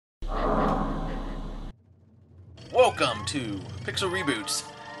Welcome to Pixel Reboot's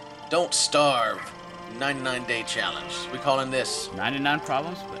Don't Starve 99-Day Challenge. We calling this 99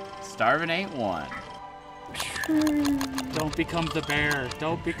 problems, but starving ain't one. Don't become the bear.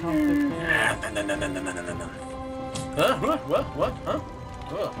 Don't become the bear. No. Huh? What? Huh?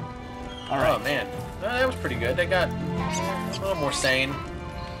 Ugh. All right. Oh, man. That was pretty good. They got a little more sane.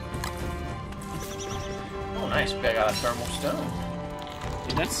 Oh, nice. We got a thermal stone.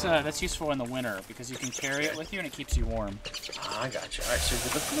 Dude, that's useful in the winter because you can carry it with you and it keeps you warm. I got you. All right, so we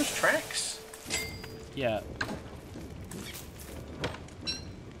look for those tracks. Yeah.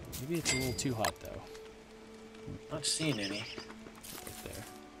 Maybe it's a little too hot though. Not seeing any. Right there.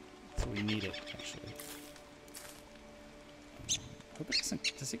 So we need it actually. Hope it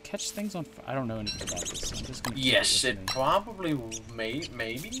doesn't. Does it catch things on fire? I don't know anything about this. So I'm just gonna. Yes, it probably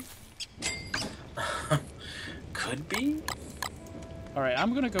maybe. Could be. All right,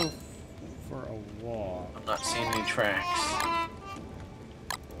 I'm gonna go for a walk. I'm not seeing any tracks.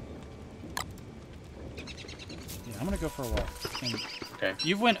 Yeah, I'm gonna go for a walk. And okay.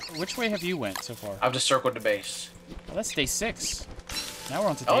 You went. Which way have you went so far? I've just circled the base. Well, that's day 6. Now we're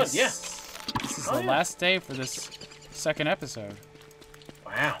on to day. Oh yeah. This is the last day for this second episode.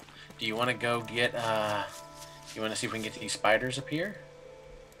 Wow. Do you want to go get? You want to see if we can get these spiders up here?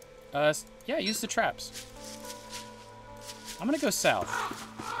 Yeah. Use the traps. I'm gonna go south.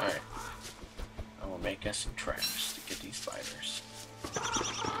 All right. I will make us some traps to get these spiders.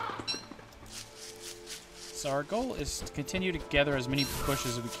 So our goal is to continue to gather as many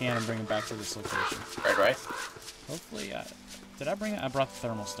bushes as we can and bring them back to this location. Right. Hopefully, did I bring it? I brought the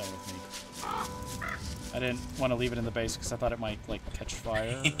thermal stone with me. I didn't want to leave it in the base because I thought it might like catch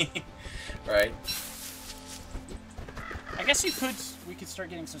fire. Right. I guess we could start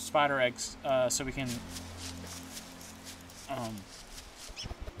getting some spider eggs, so we can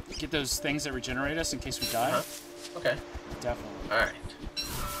get those things that regenerate us in case we die. Okay. Definitely. All right.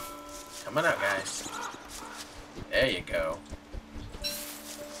 Coming out, guys. There you go.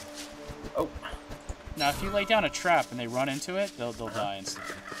 Oh. Now, if you lay down a trap and they run into it, they'll die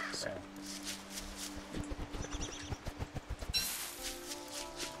instantly. So.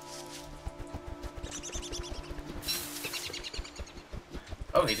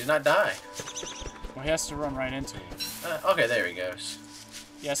 Oh, he did not die. Well, he has to run right into it. Okay, there he goes.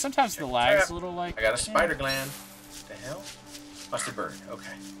 Yeah, sometimes the lag's a little like... I got a spider gland. What the hell? Must have burned.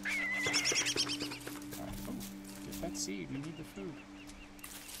 Okay. Alright, get that seed. You need the food.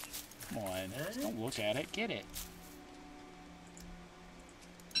 Come on. Just don't look at it. Get it.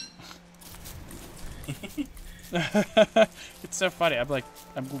 It's so funny. I'm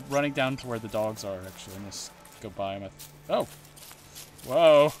running down to where the dogs are, actually. I'm just go by them. Oh!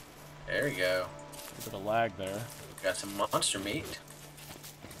 Whoa! There we go. A bit of lag there. Got some monster meat.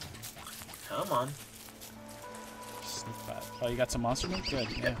 Come on. Sneak that. Oh, you got some monster meat? Good.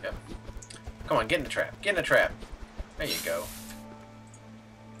 Yeah. Yep. Come on, get in the trap. Get in the trap. There you go.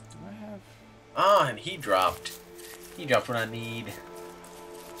 Do I have... Ah, and he dropped. He dropped what I need.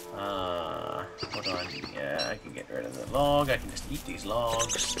 What do I need? Yeah, I can get rid of the log. I can just eat these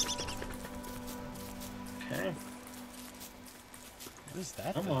logs. Okay. What is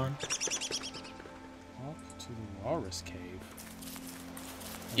that? Come on. Walk to the walrus cave.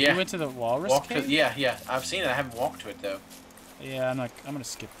 Yeah. You went to the walrus cave? Yeah. I've seen it. I haven't walked to it though. Yeah, I'm gonna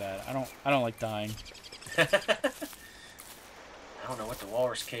skip that. I don't like dying. I don't know what the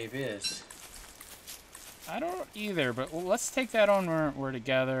walrus cave is. I don't either, but let's take that on. We're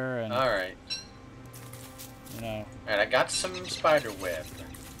together and. All right. You know. All right, I got some spider web,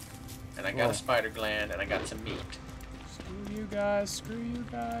 and I got a spider gland, and I got some meat. Screw you guys! Screw you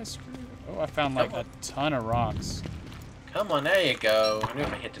guys! Screw. Oh, I found like a ton of rocks. Come on, there you go. I knew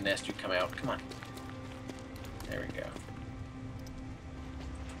if I hit the nest, you'd come out. Come on. There we go.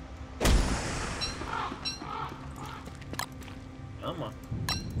 Come on.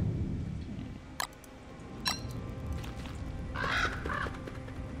 I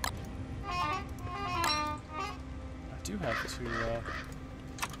do have two.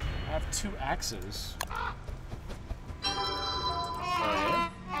 I have 2 axes. Oh, yeah?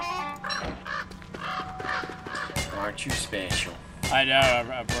 Aren't you special? I know.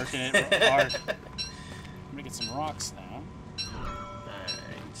 I'm working it hard. I'm gonna get some rocks now.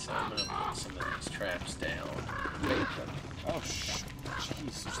 Alright, so I'm gonna put some of these traps down. Oh,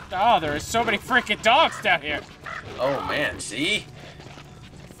 jeez. Oh, there are so many freaking dogs down here. Oh, man, see?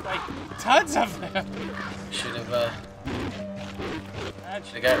 Like, tons of them. Should have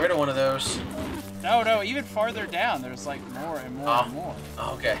got rid of one of those. No, even farther down, there's like more and more and more.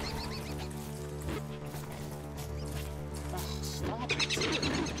 Oh, okay. Oh, stop it.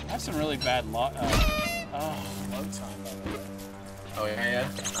 I have some really bad Oh, load time, by the way. Oh, yeah?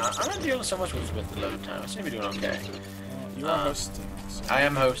 I'm not dealing so much with the load time. I seem to be doing okay. Well, you are hosting. So. I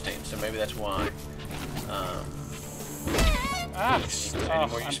am hosting, so maybe that's why. Any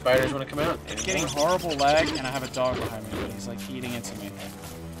more you spiders want to come out? I'm getting horrible lag, and I have a dog behind me, but he's like eating into me.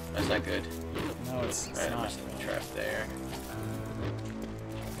 That's not good. No, it's Alright, I'm not. missing the trap there.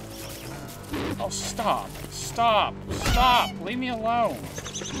 Oh, stop! Stop! Stop! Leave me alone!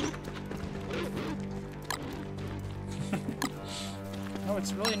 No,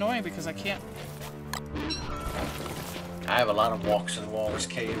 it's really annoying because I can't... I have a lot of walks in Walrus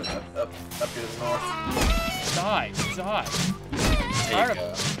Cave up here to the north. Die! Die! There you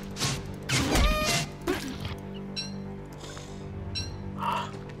go. Ah,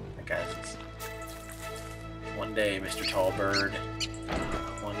 that guy's... One day, Mr. Tall Bird.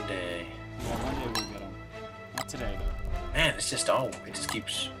 One day. Yeah, one day we'll get him. Not today, though. Man, it's just all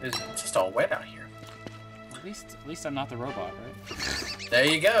wet out here. At least I'm not the robot, right? There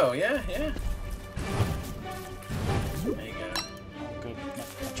you go. Yeah. There you go. Oh, good.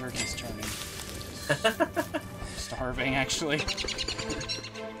 My jerky's turning. Starving, actually.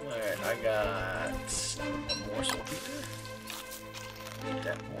 Alright, I got a morsel here. Eat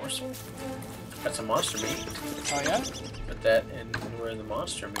that morsel. Got some monster meat. Oh, yeah? Put that in where the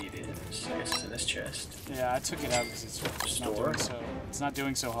monster meat is. I guess it's in this chest. Yeah, I took it out because it's not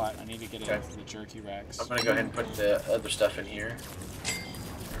doing so hot. I need to get it out for the jerky racks. I'm gonna go ahead and put the other stuff in here.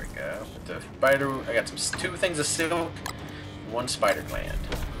 There we go. Put the spider. I got two things of silk, one spider gland.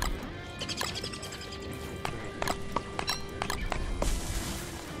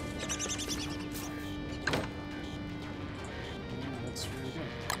 That's really good.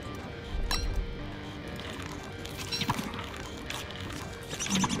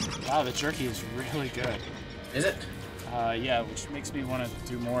 Wow, the jerky is really good. Is it? Yeah, which makes me want to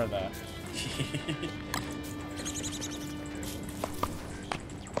do more of that.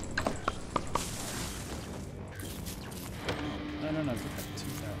 No, get that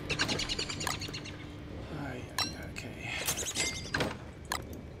tooth out. Okay.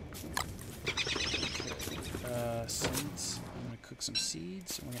 Seeds. I'm gonna cook some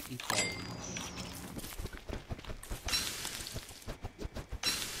seeds, and we're gonna eat that.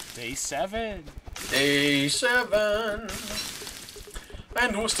 Day 7! Day 7!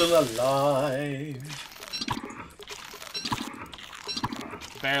 And we're still alive!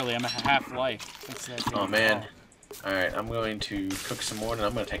 Barely, I'm at half life. Oh man. Alright, I'm going to cook some more and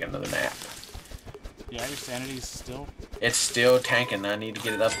I'm going to take another nap. Yeah, your sanity's still... It's still tanking. I need to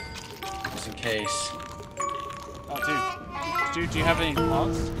get it up just in case. Oh, dude. Do you have any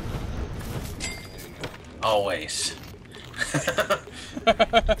logs? Always.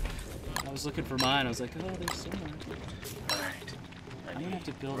 I was looking for mine. I was like, oh, there's someone. Alright. I'm going to have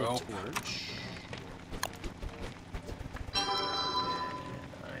to build a torch.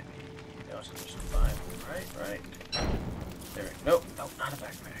 Right. There we go. Nope, not a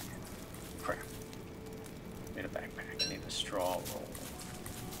backpack. Crap. Made a backpack. I need a straw roll.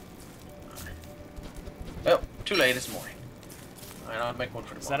 Alright. Well, too late, it's morning. Alright, I'll make one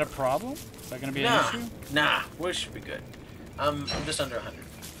for tomorrow. Is that a problem? Is that going to be an issue? Nah, we should be good. I'm just under 100.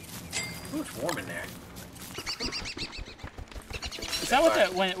 Ooh, it's warm in there. Is that what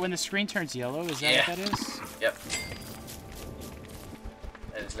that, when the screen turns yellow, is that what that is? Yep.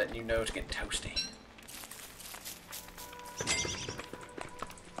 That is letting you know it's getting toasty.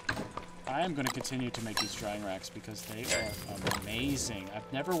 I am going to continue to make these drying racks because they are amazing.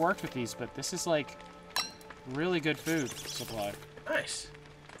 I've never worked with these, but this is like really good food supply. Nice.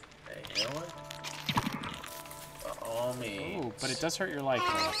 Hey, you know what? By all means. Ooh, but it does hurt your life,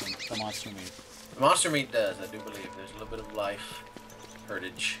 though, I think, the monster meat. The monster meat does, I do believe. There's a little bit of life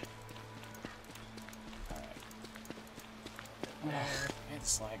heritage. Alright. Oh, man,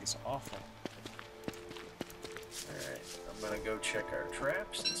 this lag is awful. Alright, I'm gonna go check our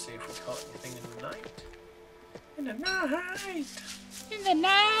traps and see if we caught anything in the night. In the night! In the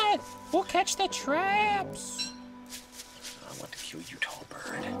night! We'll catch the traps! I want to kill you, tall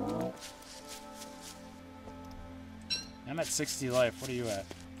bird. I'm at 60 life. What are you at?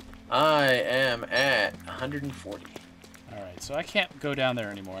 I am at 140. Alright, so I can't go down there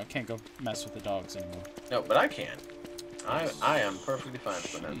anymore. I can't go mess with the dogs anymore. No, but I can. I am perfectly fine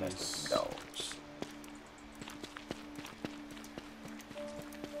with not messing with the dogs.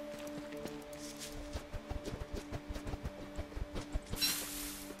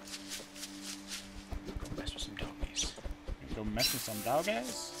 Go mess with some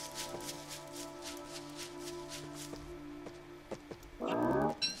doggies.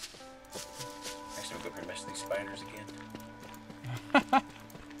 Actually, we'll go up here and mess with these spiders again.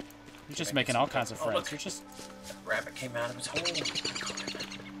 You're just making all kinds of friends. Look. You're just... That rabbit came out of his hole.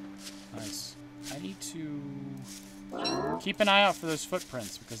 Nice. I need to keep an eye out for those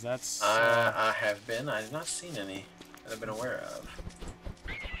footprints because that's... I have been. I have not seen any that I've been aware of.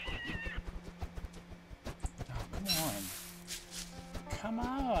 Oh, come on. Come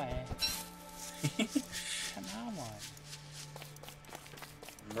on. Come on.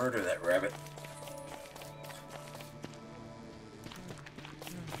 Murder that rabbit.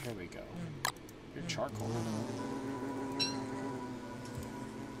 Here we go. Your charcoal.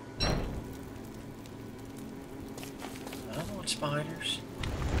 I don't want spiders.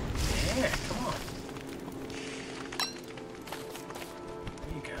 Yeah, come on.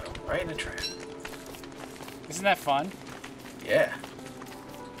 There you go. Right in the trap. Isn't that fun? Yeah.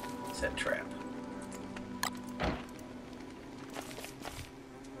 Set trap.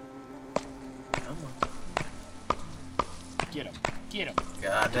 Come on. Get him. Get him.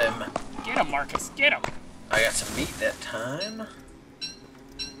 Got him. Get him, Marcus. Get him. I got some meat that time.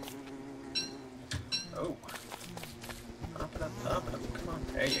 Oh. Pop it up, pop it up. Come on.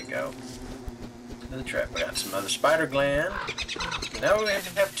 There you go. To the trap. We got some other spider gland. Now we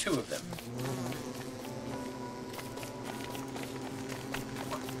have to have 2 of them.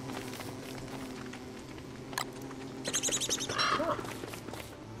 Huh.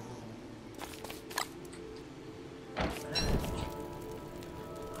 I'm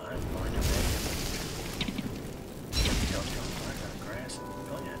going to make grass and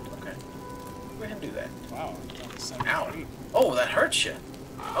gland. Okay. Go ahead and do that. Wow. Ow. Oh, that hurts you.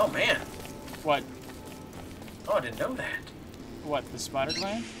 Oh, man. What? Oh, I didn't know that. What? The spider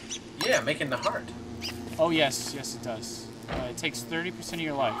gland? Yeah, making the heart. Oh, yes. Yes, it does. It takes 30% of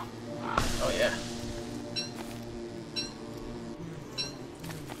your life. Oh, yeah.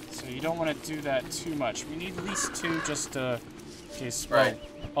 So you don't want to do that too much. We need at least 2 just to... in case, Right.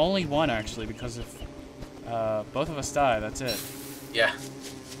 Well, only 1, actually, because if both of us die, that's it. Yeah.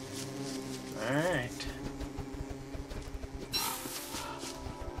 Alright.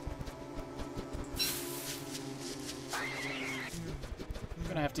 I'm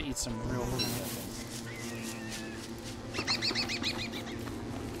gonna have to eat some real food, I think.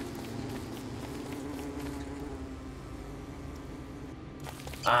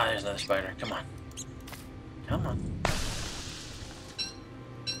 Ah, there's another spider. Come on. Come on.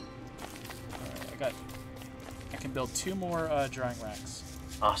 Alright, I can build 2 more drying racks.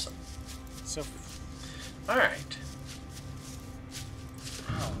 Awesome. So, Alright.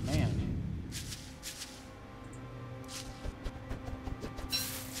 oh man.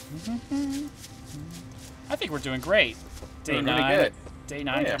 I think we're doing great. Day Doing 9. really good. Day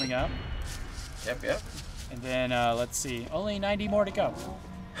 9 yeah. coming up. Yep, yep. And then, let's see. Only 90 more to go.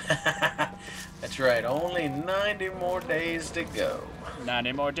 That's right. Only 90 more days to go.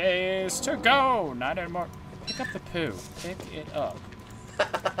 90 more days to go. 90 more. Pick up the poo. Pick it up.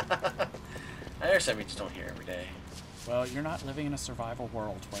 There's something you just don't hear every day. Well, you're not living in a survival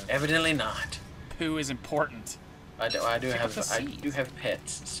world where Evidently not. poo is important. I do Pick up the have seeds.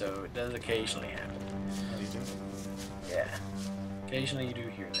 pets, so it does occasionally happen. Oh, you do? Yeah. Occasionally you do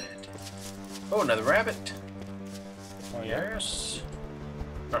hear that. Oh, another rabbit. Oh, yeah? Yes.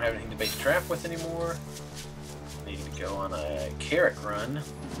 Don't have anything to bait the trap with anymore. Need to go on a carrot run.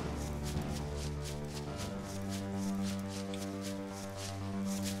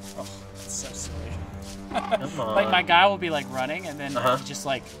 Oh, that's so silly. Come on. Like, my guy will be, like, running, and then Uh-huh. he just,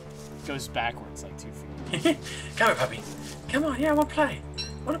 like, goes backwards, like, 2 feet. Come here, puppy. Come on, yeah, I want to play.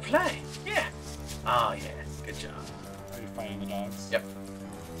 Want to play? Yeah. Oh, yeah. Good job. Are you fighting the dogs? Yep.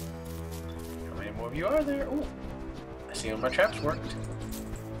 How many more of you are there? Oh, I see when my traps worked.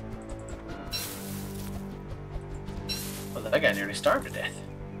 Well, that guy nearly starved to death.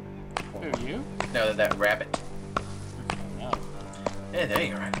 Who, you? No, that rabbit. No. Yeah, there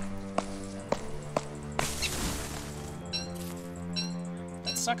you are.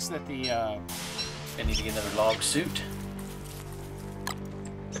 That sucks that the, I need to get another log suit.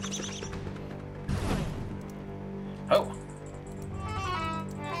 Oh.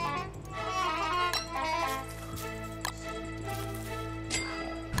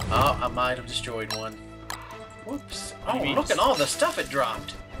 Oh, I might have destroyed one. Whoops. Oh, You mean look at all the stuff it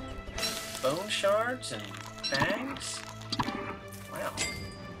dropped. Bone shards and fangs. Wow.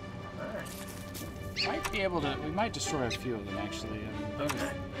 Alright. might be able to, we might destroy a few of them, actually.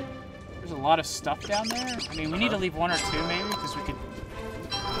 Okay. There's a lot of stuff down there. I mean, we need to leave 1 or 2, maybe, because we could...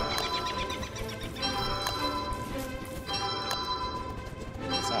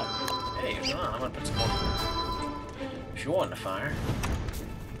 What's up? Hey, hold on. I'm gonna put some more fuel in the fire.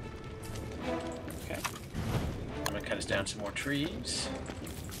 Okay. I'm gonna cut us down some more trees.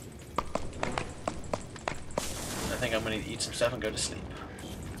 think I'm gonna eat some stuff and go to sleep.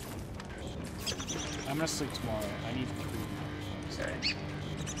 I'm gonna sleep tomorrow. I need food. Okay.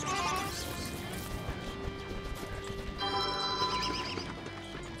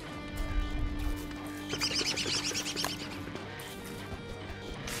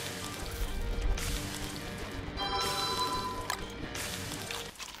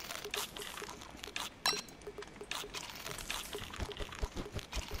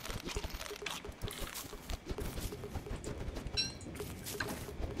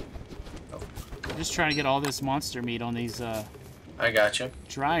 Just trying to get all this monster meat on these I got you.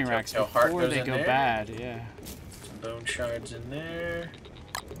 drying racks Your heart before goes they in go there. bad. Yeah. Some bone shards in there.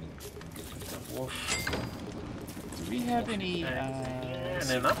 The wolf. Do we have any? And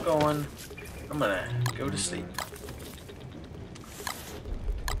then I'm gonna go to sleep.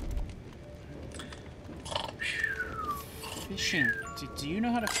 Fishing. Do you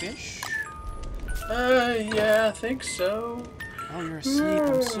know how to fish? Yeah, I think so. Oh, you're asleep.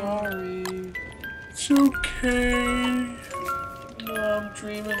 I'm sorry. It's okay. No, I'm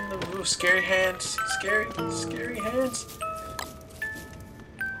dreaming of scary hands. Scary hands.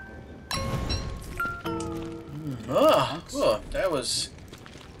 Oh, that was.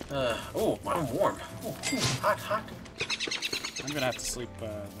 Oh, I'm warm. Oh, hot. I'm gonna have to sleep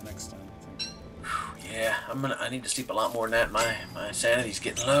the next time, I think. Yeah, I need to sleep a lot more than that. My sanity's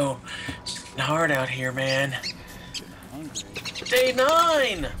getting low. It's getting hard out here, man. I'm hungry. Day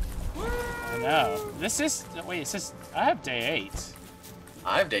 9. I know. This is. Wait, it says I have day 8.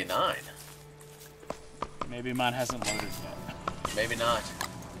 I have day 9. Maybe mine hasn't loaded yet. Maybe not.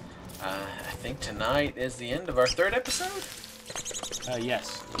 I think tonight is the end of our 3rd episode.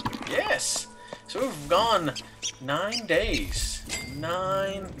 Yes. Yes. So we've gone 9 days.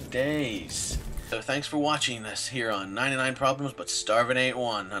 9 days. So thanks for watching us here on 99 Problems But Starvin' Ain't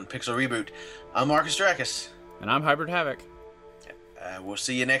One on Pixel Reboot. I'm Marcus Dracus. And I'm Hybrid Havoc. We'll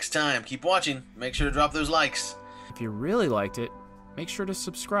see you next time. Keep watching. Make sure to drop those likes. If you really liked it, make sure to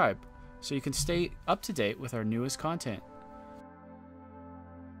subscribe so you can stay up to date with our newest content.